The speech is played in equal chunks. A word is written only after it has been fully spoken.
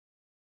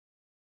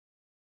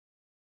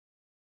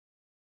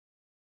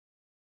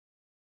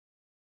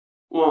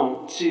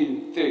1,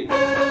 2, 3. I've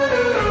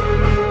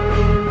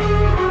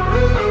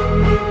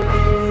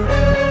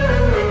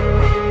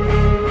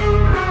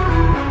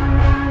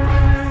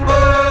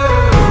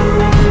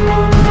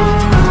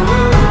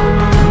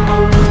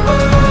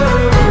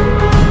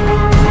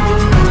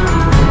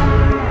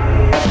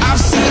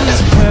seen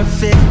this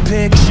perfect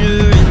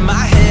picture in my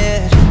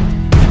head,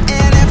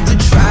 and after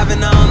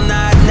driving all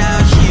night, now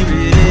here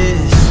it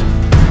is.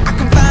 I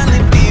can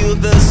finally feel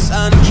the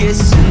sun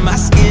kissing my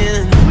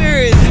skin.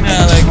 Where is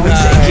I just wanna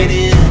take it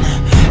in.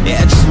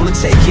 Yeah, I just wanna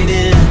take it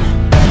in.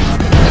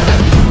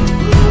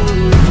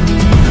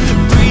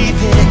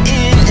 Breathe it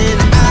in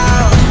and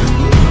out.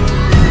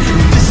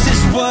 This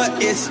is what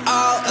it's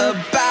all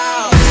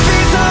about.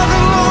 These are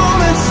the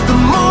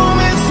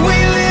moments we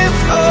live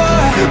for.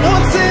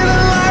 Once in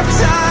a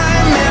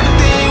lifetime,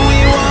 everything we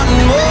want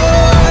and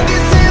more.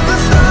 This is the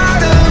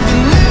start of a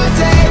new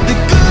day, the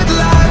good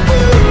life.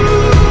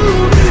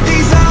 Woo.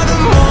 These are the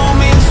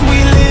moments we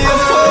live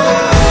for.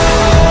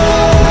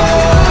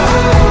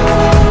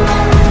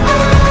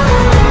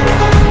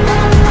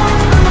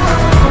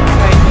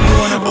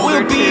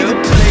 We'll be the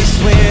place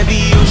where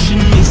the ocean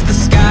meets the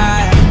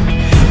sky.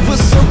 We'll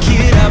soak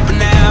it up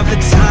and have the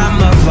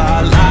time of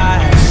our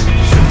lives.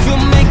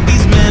 We'll make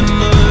these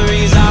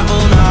memories our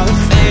own Hall of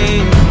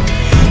Fame.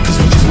 Cause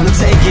we just wanna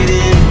take it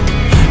in.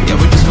 Yeah,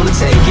 we just wanna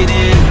take it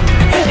in.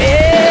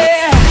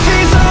 Yeah,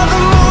 these are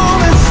the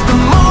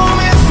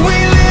moments we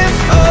live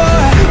for.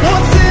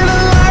 Once in a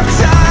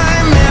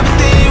lifetime,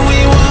 everything we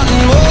want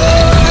and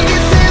more.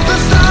 This is the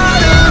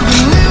start of a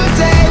new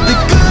day, the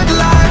good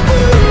life.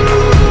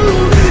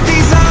 Woo.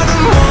 These are the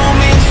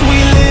moments we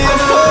live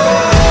for.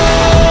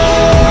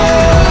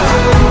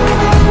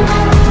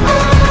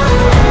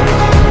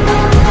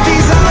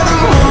 These are the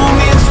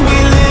moments we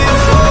live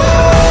for.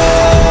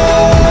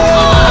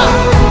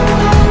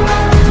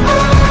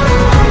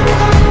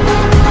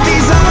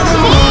 These are the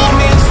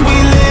moments we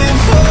live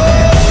for.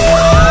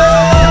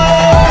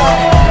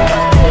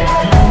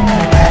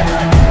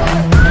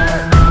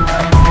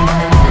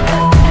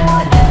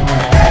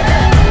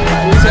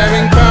 Who's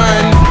having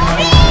fun?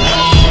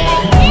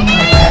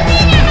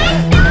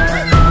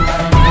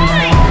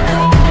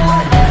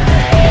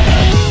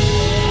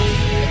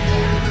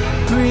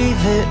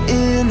 Breathe it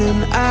in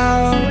and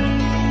out.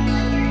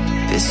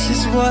 This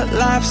is what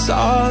life's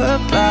all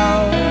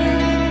about.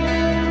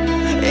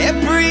 Yeah,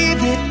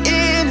 breathe it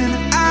in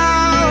and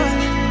out.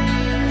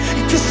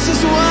 This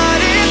is what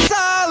it's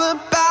all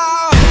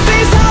about.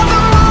 These are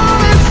the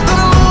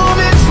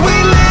moments we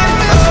live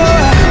for.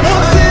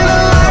 Once in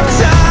a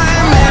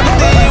lifetime,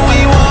 everything we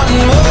want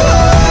and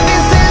more.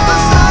 This is the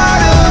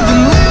start of a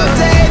new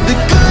day, the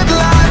good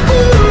life.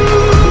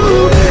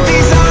 Woo.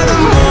 These are the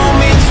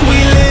moments we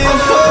live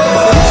for.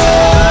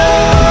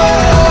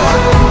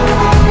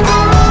 The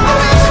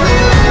moments we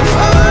live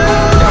for.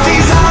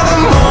 These are the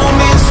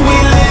moments we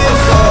live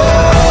for.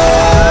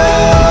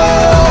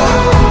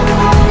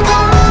 The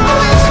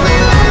moments we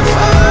live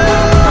for.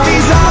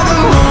 These are the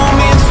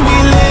moments we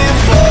live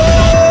for.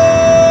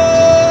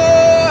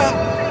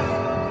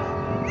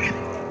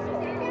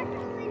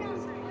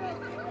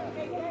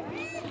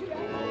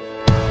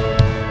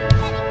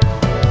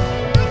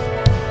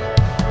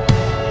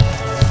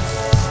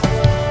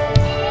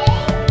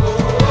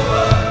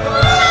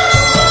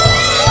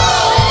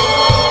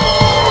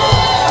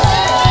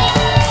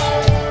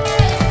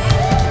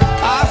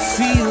 I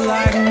feel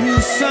like new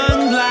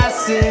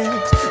sunglasses,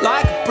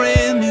 like a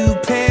brand new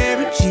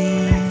pair of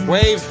jeans.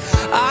 Wave.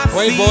 I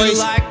Wave, feel boys.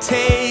 like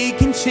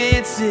taking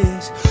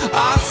chances.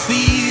 I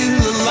feel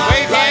a lot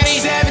Wave, like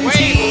Danny.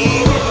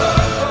 17.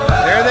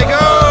 There they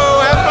go.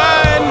 Have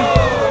fun.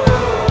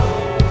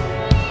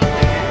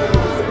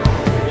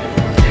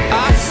 I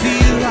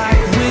feel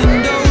like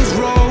windows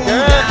roll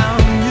down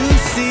new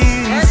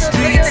cities,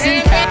 streets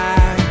and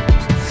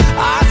times. I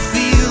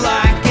feel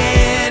like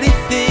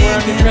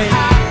anything can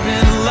happen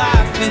in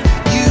life, and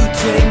you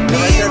take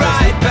me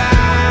right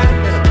back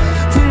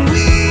when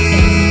we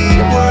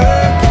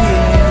were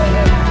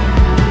kids.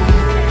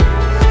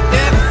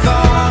 Never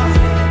thought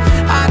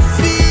I'd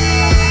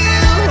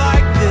feel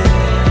like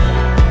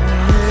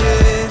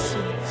this.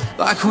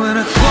 Like when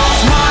I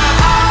close my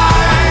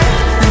eyes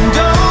and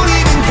don't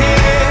even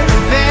care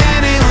if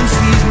anyone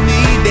sees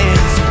me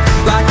dancing.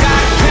 Like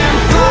I can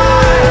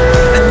fly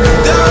and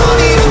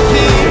don't even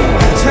think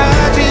of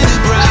touching the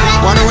ground.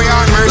 What are we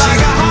on, Mercy?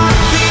 Like a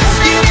heartbeat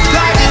skip,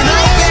 like an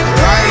open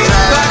grave,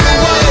 like a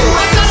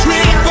one-way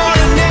trip on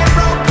an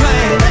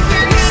aeroplane.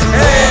 It's the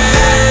way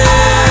that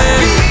I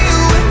feel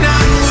when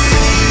I'm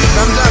with you.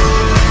 Thumbs up.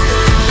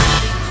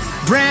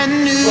 Brand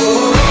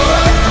new.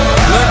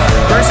 Look,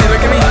 Mercy,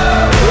 look at me.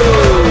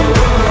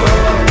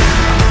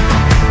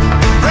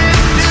 Brand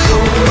new.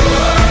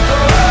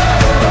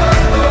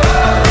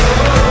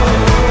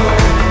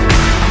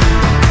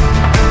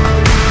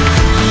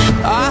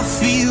 I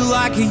feel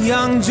like a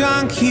young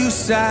John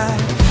Cusack,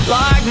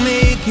 like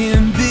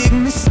making big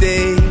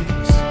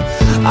mistakes.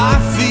 I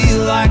feel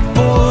like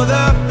for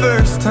the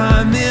first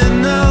time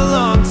in a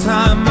long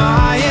time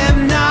I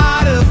am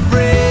not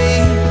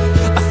afraid.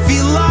 I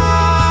feel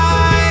like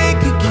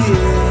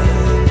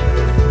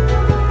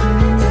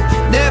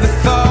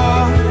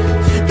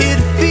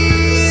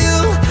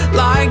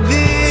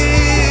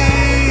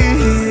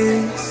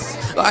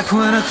Like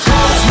when I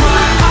close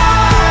my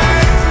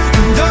eyes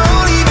and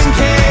don't even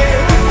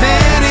care if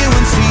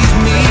anyone sees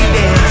me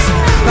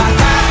dancing. Like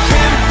I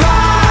can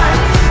fly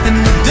and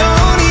I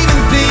don't even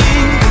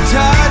think of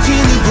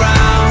touching the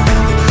ground.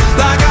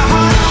 Like a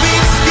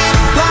heartbeat skip,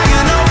 like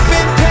an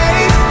open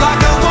page,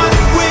 like a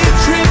one-way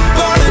trip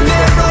on an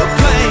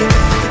aeroplane.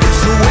 It's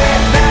the way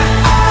that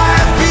I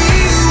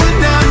feel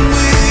when I'm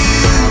with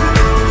you.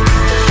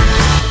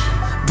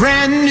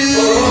 Brand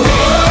new.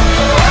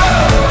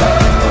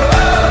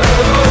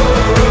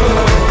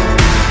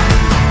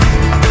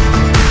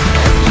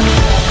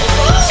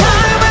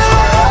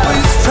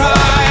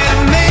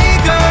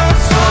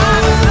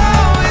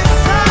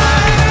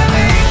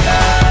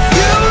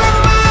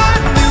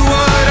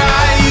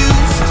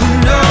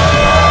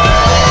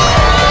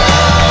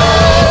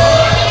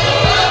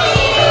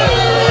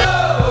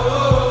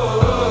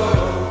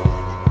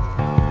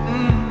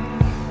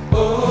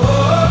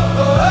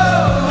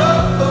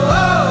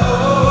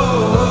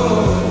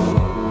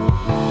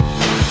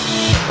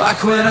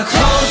 Like when I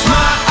close my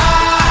eyes